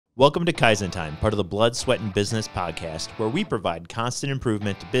Welcome to Kaizen Time, part of the Blood, Sweat, and Business podcast, where we provide constant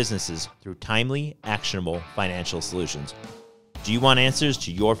improvement to businesses through timely, actionable financial solutions. Do you want answers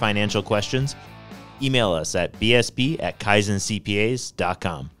to your financial questions? Email us at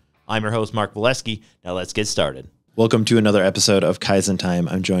bsp@kaizencpas.com. I'm your host, Mark Valesky. Now let's get started. Welcome to another episode of Kaizen Time.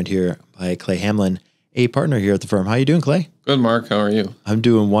 I'm joined here by Clay Hamlin, a partner here at the firm. How are you doing, Clay? Good, Mark. How are you? I'm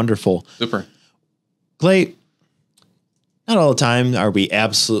doing wonderful. Super. Clay, not all the time are we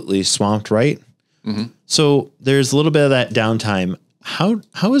absolutely swamped, right? Mm-hmm. So there's a little bit of that downtime.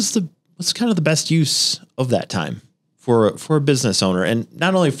 What's kind of the best est of that time for a business owner, and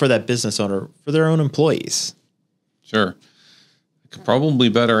not only for that business owner, for their own employees? Sure. Probably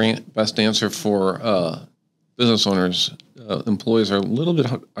best answer for business owners. Employees are a little bit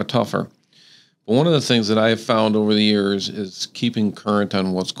tougher. But one of the things that I have found over the years is keeping current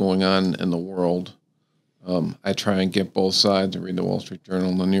on what's going on in the world. I try and get both sides. I read the Wall Street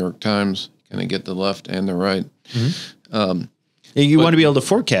Journal and the New York Times, kind of get the left and the right. Mm-hmm. You want to be able to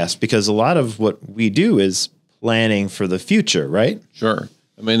forecast, because a lot of what we do is planning for the future, right? Sure.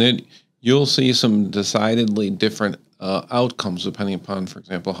 I mean, you'll see some decidedly different outcomes depending upon, for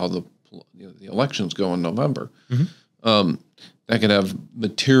example, how the elections go in November. Mm-hmm. That could have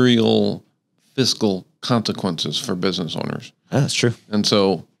material fiscal consequences for business owners. That's true. And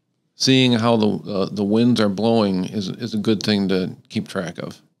so seeing how the winds are blowing is a good thing to keep track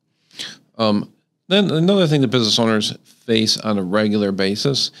of. Then another thing that business owners face on a regular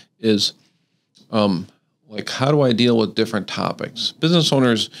basis is like, how do I deal with different topics? Business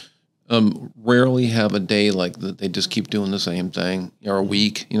owners rarely have a day like that. They just keep doing the same thing, or a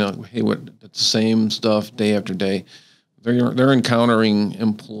week. Hey, it's the same stuff day after day. They're encountering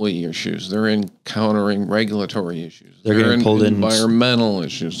employee issues. They're encountering regulatory issues. They're getting pulled in environmental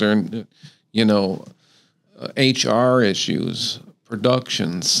issues. They're in, HR issues,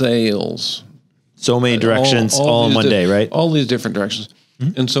 production, sales. So many directions, all in one day, right? All these different directions.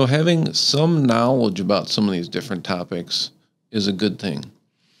 Mm-hmm. And so having some knowledge about some of these different topics is a good thing.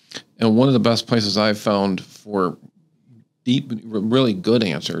 And one of the best places I've found for deep, really good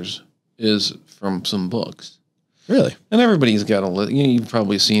answers is from some books. Really? And everybody's got a list. You've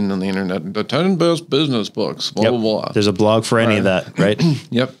probably seen on the internet, the 10 best business books, blah, blah, blah. There's a blog for any of that, right?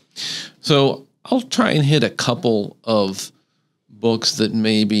 Yep. So I'll try and hit a couple of books that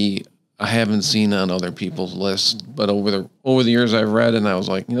maybe I haven't seen on other people's lists, but over the years I've read, and I was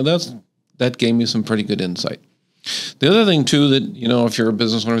like, that gave me some pretty good insight. The other thing too, that, if you're a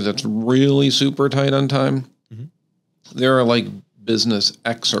business owner that's really super tight on time, mm-hmm. there are like business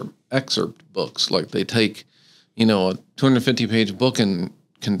excerpt books. Like they take, a 250-page book and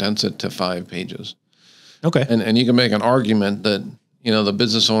condense it to 5 pages. Okay. And you can make an argument that, the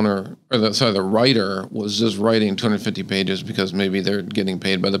business owner, or the writer was just writing 250 pages because maybe they're getting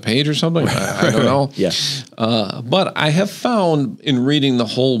paid by the page or something. I don't know. Yeah. But I have found in reading the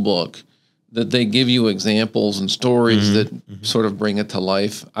whole book that they give you examples and stories mm-hmm. that sort of bring it to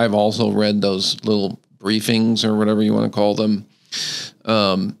life. I've also read those little briefings or whatever you want to call them.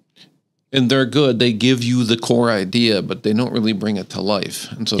 And they're good. They give you the core idea, but they don't really bring it to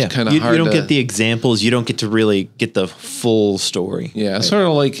life. And so it's kind of hard. You don't get the examples. You don't get to really get the full story. Yeah, right. Sort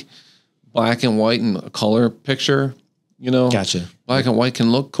of like black and white and a color picture. Gotcha. Black and white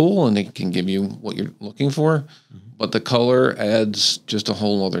can look cool, and it can give you what you're looking for, mm-hmm. but the color adds just a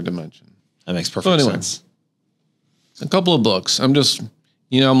whole other dimension. That makes perfect sense. A couple of books. I'm just,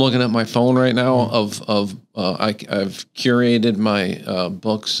 I'm looking at my phone right now. I've curated my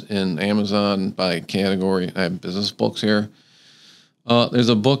books in Amazon by category. I have business books here. There's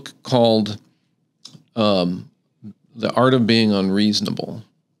a book called The Art of Being Unreasonable,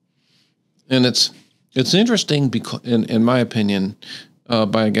 and it's interesting because, in my opinion,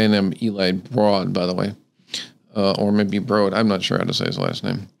 by a guy named Eli Broad, by the way, or maybe Broad. I'm not sure how to say his last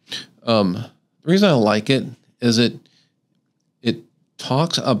name. The reason I like it is it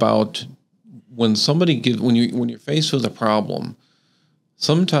talks about when you're faced with a problem,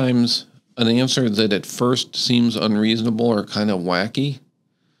 sometimes an answer that at first seems unreasonable or kind of wacky,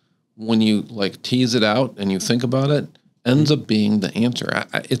 when you like tease it out and you think about it, ends up being the answer.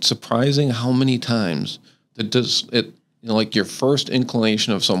 It's surprising how many times like your first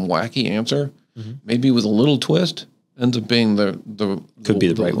inclination of some wacky answer, mm-hmm. maybe with a little twist, ends up being the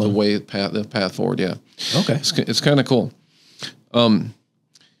path forward. Yeah. Okay. It's kind of cool.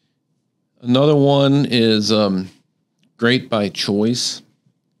 Another one is Great by Choice.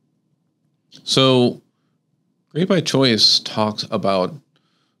 So Great by Choice talks about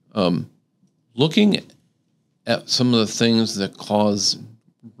looking at some of the things that cause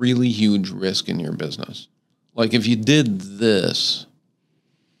really huge risk in your business. Like if you did this,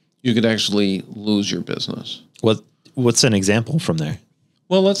 you could actually lose your business. What's an example from there?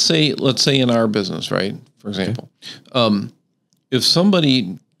 Well, let's say in our business, right? For example, if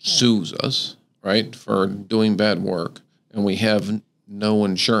somebody sues us, right, for doing bad work, and we have no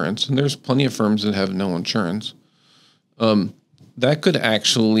insurance, and there's plenty of firms that have no insurance, that could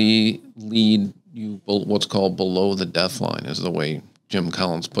actually lead you what's called below the death line, is the way Jim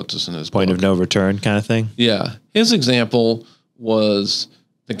Collins puts this in his Point book. of no return kind of thing? Yeah. His example was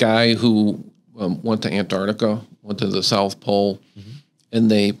the guy who went to Antarctica, went to the South Pole, and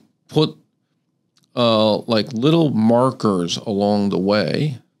they put like little markers along the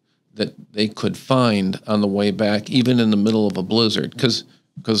way that they could find on the way back, even in the middle of a blizzard. Because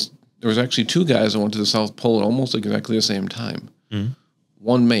there was actually two guys that went to the South Pole at almost exactly the same time.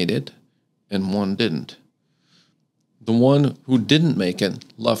 One made it, and one didn't. The one who didn't make it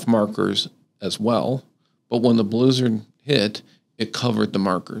left markers as well, but when the blizzard hit, it covered the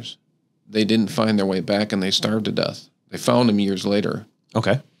markers. They didn't find their way back, and they starved to death. They found them years later.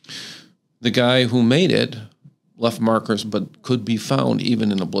 Okay. The guy who made it left markers, but could be found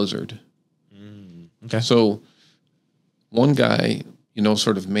even in a blizzard. Okay. So one guy,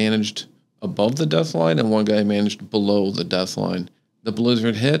 sort of managed above the death line, and one guy managed below the death line. The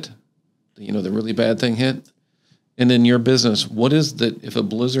blizzard hit, the really bad thing hit. And in your business, what is that? If a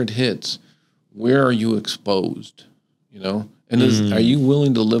blizzard hits, where are you exposed? And are you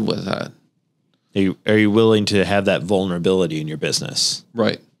willing to live with that? Are you willing to have that vulnerability in your business?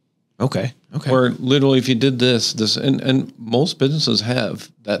 Right. Okay. Or literally, if you did this, and most businesses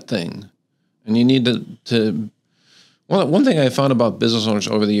have that thing, and you need to. One thing I found about business owners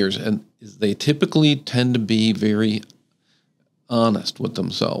over the years, and is they typically tend to be very honest with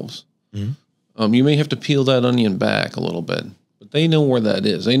themselves. You may have to peel that onion back a little bit, but they know where that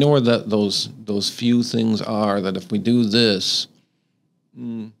is. They know where those few things are that if we do this,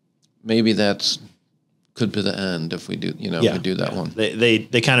 maybe could be the end if we do, if we do that one.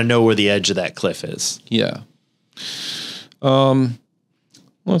 They kind of know where the edge of that cliff is. Yeah.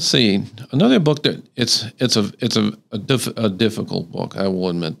 Let's see. Another book that it's a difficult book. I will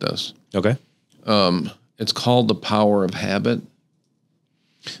admit this. Okay. It's called The Power of Habit,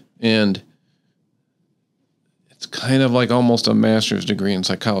 and it's kind of like almost a master's degree in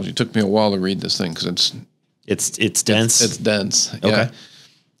psychology. It took me a while to read this thing because it's dense. It's dense. Okay. Yeah.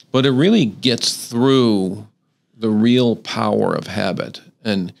 But it really gets through the real power of habit.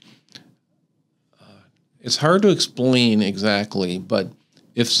 And it's hard to explain exactly, but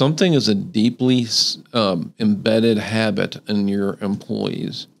if something is a deeply embedded habit in your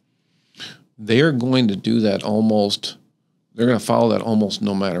employees, they're going to do that they're going to follow that almost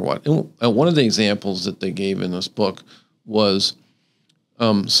no matter what. And one of the examples that they gave in this book was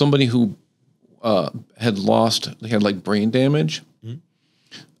somebody who had like brain damage.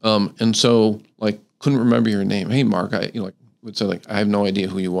 And so couldn't remember your name. Hey, Mark, would say I have no idea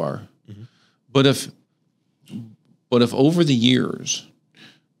who you are. But if over the years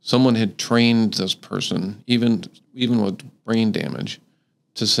someone had trained this person, even with brain damage,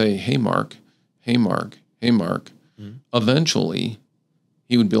 to say, hey, Mark, hey, Mark, hey, Mark, eventually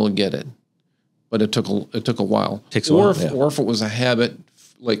he would be able to get it. But it took a while. Or if it was a habit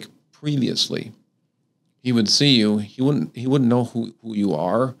like previously, he would see you. He wouldn't know who you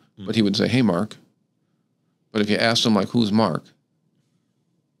are, but he would say, "Hey, Mark." But if you asked him who's Mark,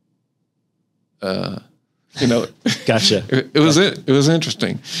 Gotcha. It was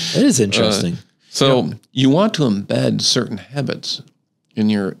interesting. It is interesting. So you want to embed certain habits in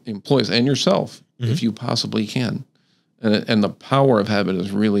your employees and yourself if you possibly can, and the power of habit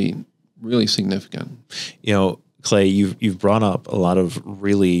is really, really significant. Clay, you've brought up a lot of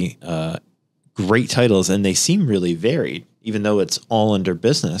really great titles, and they seem really varied, even though it's all under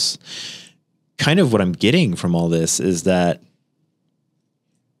business. Kind of what I'm getting from all this is that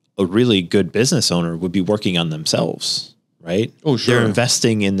a really good business owner would be working on themselves, right? Oh, sure. They're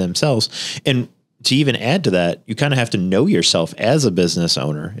investing in themselves. And to even add to that, you kind of have to know yourself as a business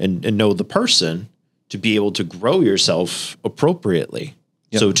owner and know the person to be able to grow yourself appropriately.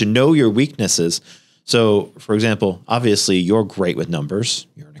 Yep. So to know your weaknesses. So, for example, obviously you're great with numbers.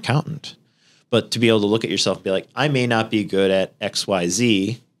 You're an accountant. But to be able to look at yourself and be like, I may not be good at X, Y,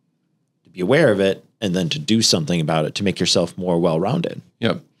 Z, to be aware of it, and then to do something about it to make yourself more well-rounded.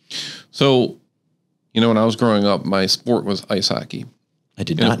 Yep. So, when I was growing up, my sport was ice hockey. I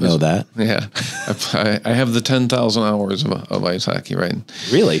did not know that. Yeah. I have the 10,000 hours of ice hockey, right?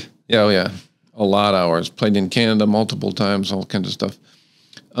 Really? Yeah, yeah. A lot of hours. Played in Canada multiple times, all kinds of stuff.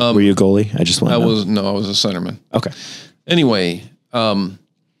 Were you a goalie? I just want to know. I was a centerman. Okay. Anyway,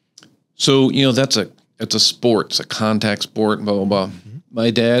 so it's a sport, it's a contact sport, blah blah blah. my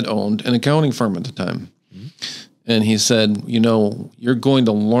dad owned an accounting firm at the time. And he said, you're going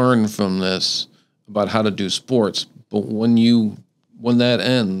to learn from this about how to do sports. But when that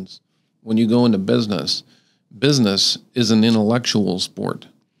ends, when you go into business is an intellectual sport.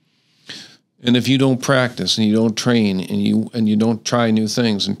 And if you don't practice and you don't train and you don't try new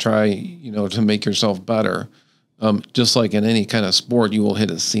things and try, to make yourself better, just like in any kind of sport, you will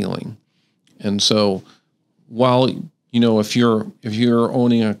hit a ceiling. And so while, if you're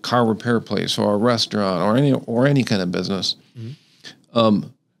owning a car repair place or a restaurant or any kind of business,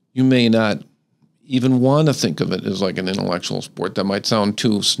 you may not even want to think of it as like an intellectual sport. That might sound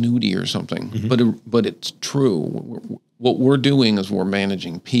too snooty or something, but it's true. What we're doing is we're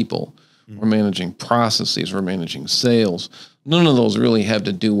managing people, we're managing processes, we're managing sales. None of those really have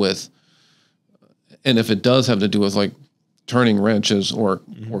to do with, and if it does have to do with like turning wrenches or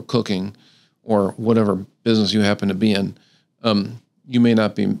cooking or whatever business you happen to be in, you may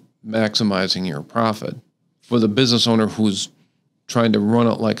not be maximizing your profit. For the business owner who's trying to run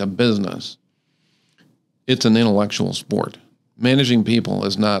it like a business, it's an intellectual sport. Managing people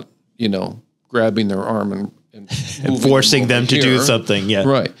is not, grabbing their arm and forcing them to do something. Yeah.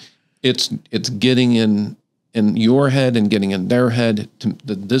 Right. It's getting in your head and getting in their head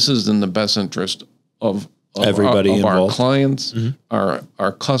that this is in the best interest of everybody involved. Our clients,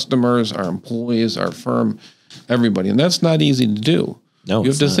 our customers, our employees, our firm, everybody. And that's not easy to do. No,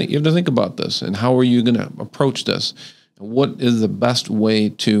 you have to think about this and how are you going to approach this? What is the best way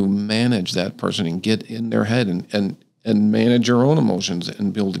to manage that person and get in their head and manage your own emotions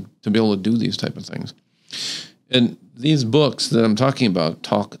and be able to do these type of things? And these books that I'm talking about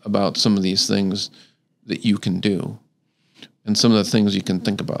talk about some of these things that you can do and some of the things you can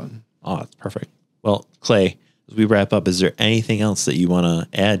think about. Oh, that's perfect. Well, Clay, as we wrap up, is there anything else that you want to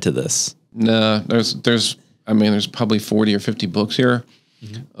add to this? No, there's probably 40 or 50 books here.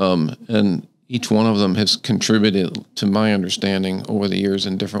 And each one of them has contributed to my understanding over the years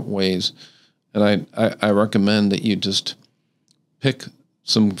in different ways. And I recommend that you just pick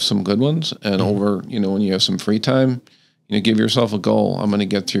some good ones and when you have some free time, give yourself a goal. I'm going to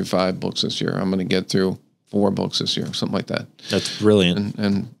get through 5 books this year. I'm going to get through 4 books this year, something like that. That's brilliant.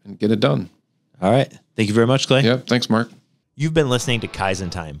 And get it done. All right. Thank you very much, Clay. Yep. Thanks, Mark. You've been listening to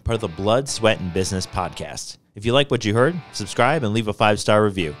Kaizen Time, part of the Blood, Sweat, and Business podcast. If you like what you heard, subscribe and leave a 5-star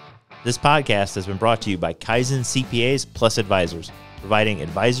review. This podcast has been brought to you by Kaizen CPAs Plus Advisors, providing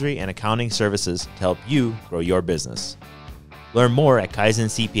advisory and accounting services to help you grow your business. Learn more at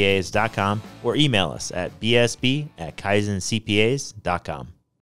kaizencpas.com or email us at bsb@kaizencpas.com.